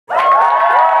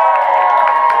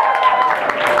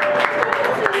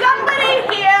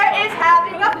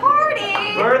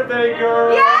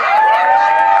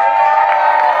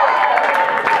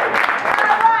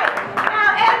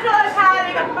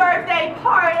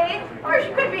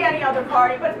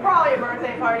party, but it's probably a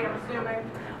birthday party, I'm assuming.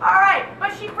 Alright,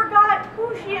 but she forgot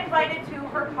who she invited to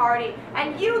her party,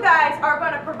 and you guys are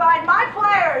going to provide my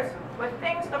players with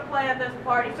things to play at this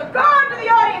party. So go on to the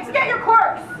audience, get your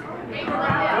quirks!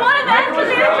 One of them is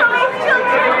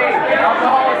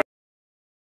children!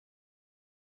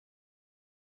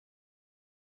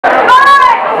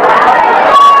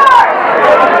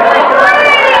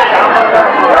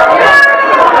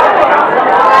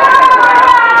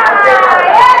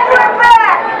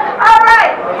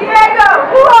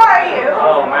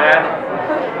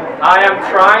 I am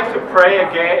trying to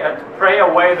pray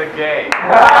away the gay.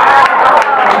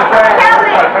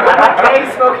 Gay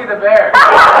Smokey the Bear.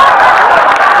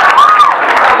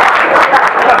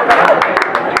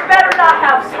 You better not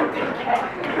have something gay.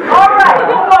 Alright,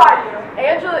 who are you?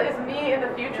 Angela is me in the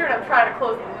future, and I'm trying to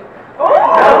close the loop.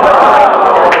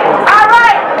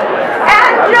 Alright,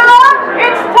 Angela,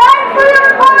 it's time for your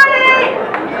party!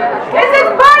 This is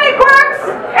Party Quirks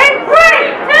in 3,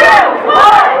 2, 1!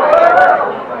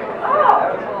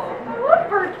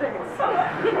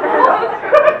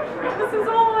 This is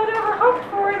all I'd ever hoped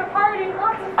for in a party.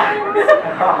 Lots of things.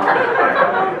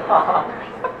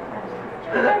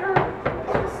 Never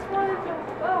just wanted to.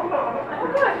 Oh,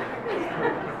 good.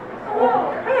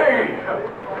 Oh, hey!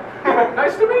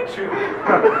 Nice to meet you.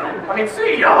 I mean,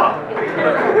 see ya.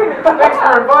 Thanks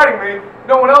for inviting me.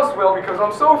 No one else will because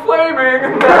I'm so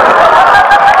flaming.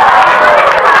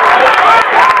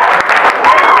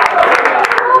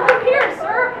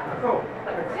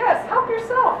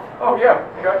 Oh yeah,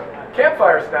 we got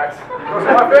campfire snacks. Those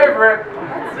are my favorite.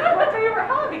 That's my favorite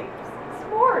hobby.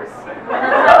 S'mores.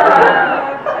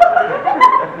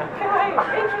 Can I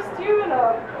interest you in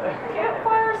a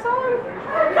campfire song?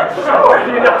 Sure,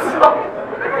 you know some.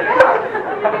 Yeah, let me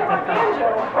get my banjo.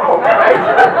 Okay.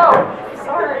 Oh,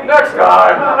 sorry. Next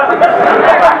time.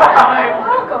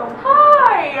 Welcome.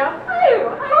 Hi. Hi.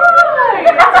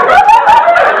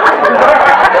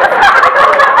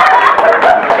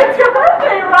 It's your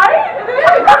birthday, right? It is.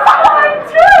 Mine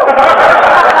too.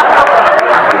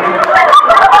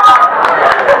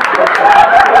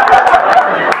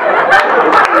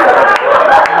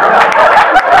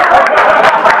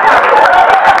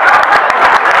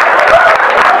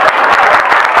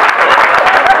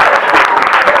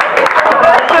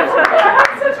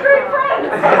 Such great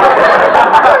friends.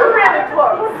 We're really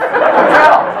close.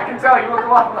 I can tell. You look a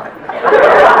lot like.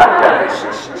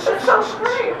 Sounds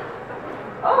great.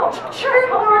 Oh, sure.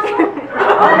 Oh,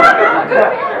 good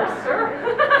manners, sir.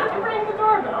 You rang the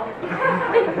doorbell.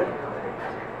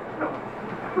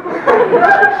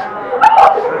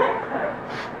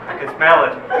 I can smell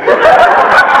it.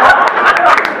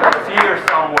 It's here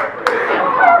somewhere.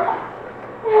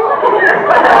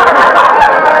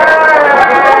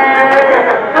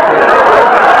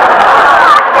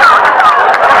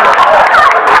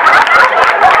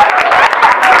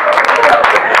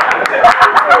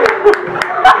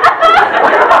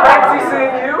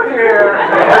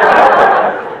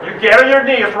 Get on your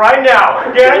knees right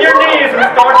now. Get on your knees and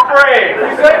start praying.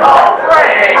 You say, oh,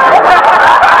 praying.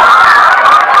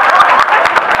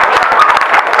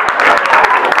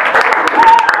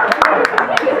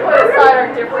 We can put aside our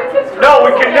differences. No,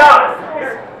 we cannot.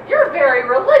 You're very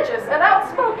religious and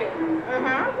outspoken. And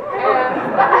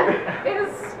that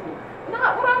is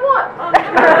not what I want.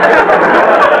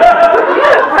 You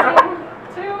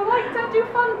seem to like to do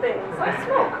fun things. I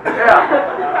smoke.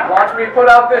 Yeah. Watch me put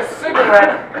out this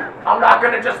cigarette. I'm not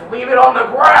going to just leave it on the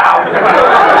ground.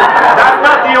 That's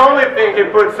not the only thing he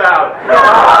puts out.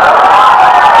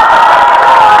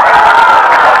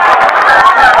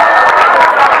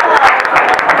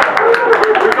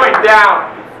 We're going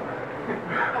down.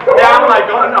 Down like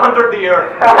under the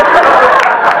earth. I'm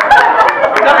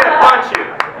not going to punch you.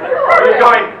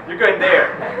 You're going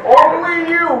there. Only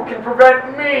you can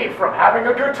prevent me from having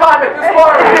a good time at this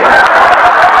party.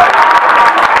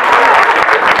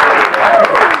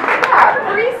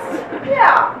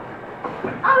 Yeah,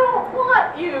 I don't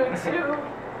want you to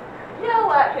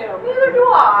yell at him. Neither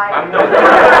do I. I'm no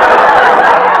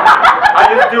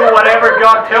I just do whatever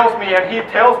God tells me, and He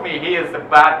tells me He is the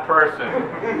bad person.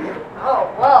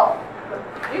 Oh, well,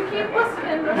 you keep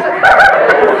listening to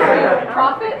the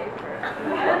prophet.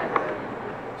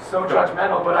 So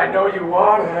judgmental, but I know you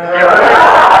are.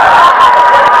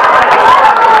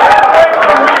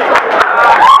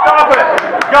 Stop it!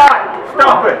 God,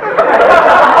 stop it!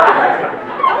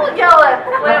 Don't yell at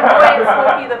flamboyant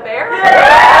Smokey the Bear.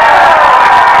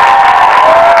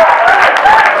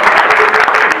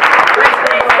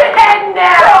 And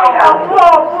now!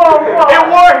 Whoa! It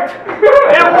worked!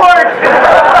 It worked!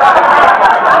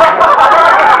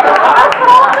 There's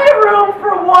only room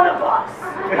for one of us.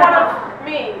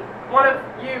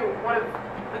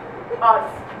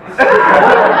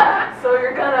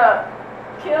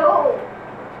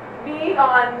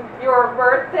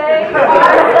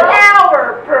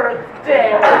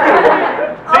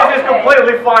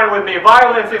 fine with me.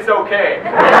 Violence is okay.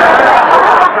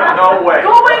 No way.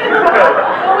 Go wait in the loop.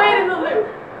 Go wait in the loop.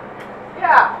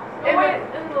 Yeah. In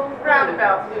the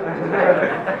roundabout loop.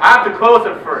 I have to close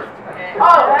it first.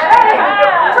 Oh, hey!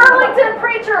 Turlington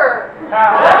Preacher!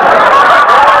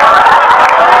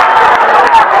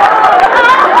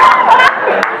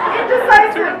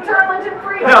 Indecisive Turlington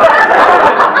Preacher! No.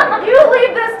 You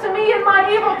leave this to me and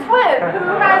my evil twin,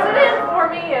 who has it in for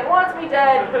me and wants me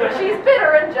dead. She's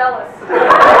bitter and jealous.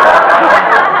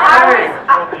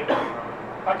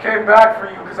 I came back for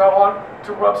you because I want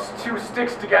to rub 2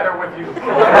 sticks together with you.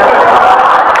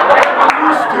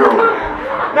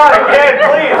 Not again,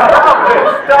 please.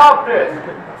 Stop this.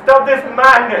 Stop this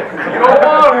madness. You don't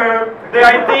want him. The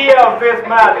idea of this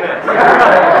madness.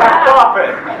 Stop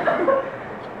it.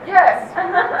 Yes,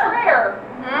 prayer.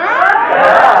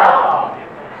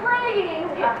 Praying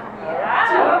to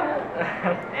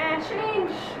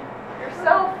change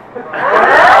yourself.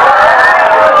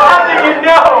 How did you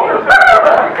know?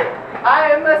 I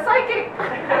am a psychic.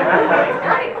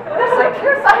 Right?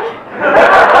 You're psychic. I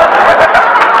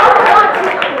want to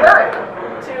convert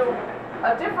to a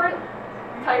different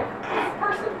type of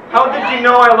person. How did you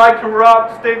know I like to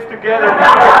rub sticks together?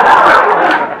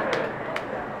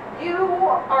 You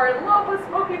are in love with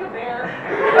Smokey the Bear.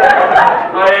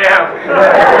 I am.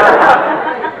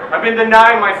 I've been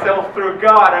denying myself through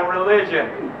God and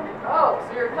religion. Oh,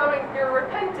 so you're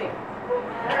repenting.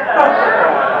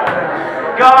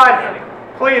 God,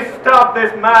 please stop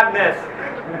this madness.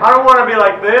 I don't want to be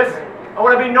like this. I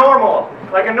want to be normal,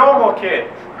 like a normal kid.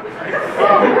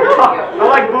 I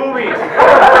like boobies.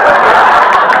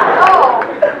 Oh,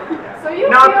 so you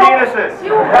Not feel, penises.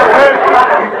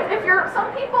 If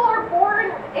some people are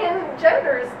born in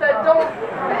genders that don't fit.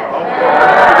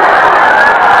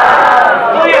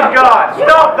 Please, God,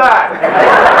 stop that.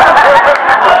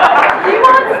 He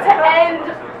wants to end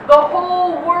the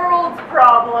whole world's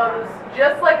problems,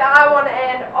 just like I want to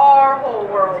end our whole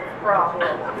world's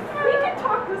problems. We can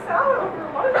talk this out over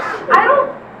lunch. I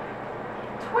don't.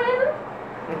 Twin,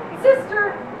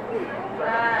 sister,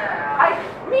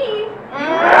 me.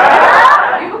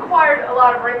 You've acquired a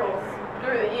lot of wrinkles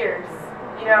through the years.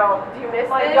 You know, do you miss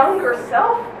my younger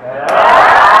self?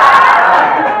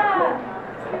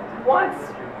 Wants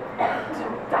to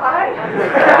die? Can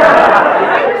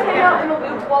you just hang out in the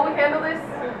loop while we handle this?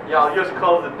 Yeah, I'll just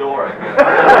close the door.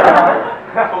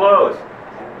 Close.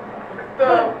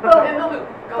 In the loop.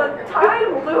 The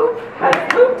time loop has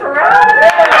looped around.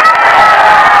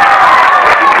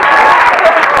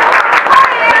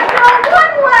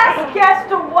 One last guess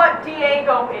to what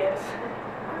Diego is.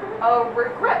 A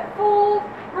regretful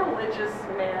religious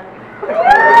man.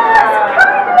 Yes,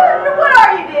 kind of. What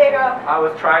are you, Diego? I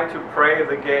was trying to pray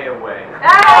the gay away.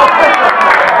 Hey!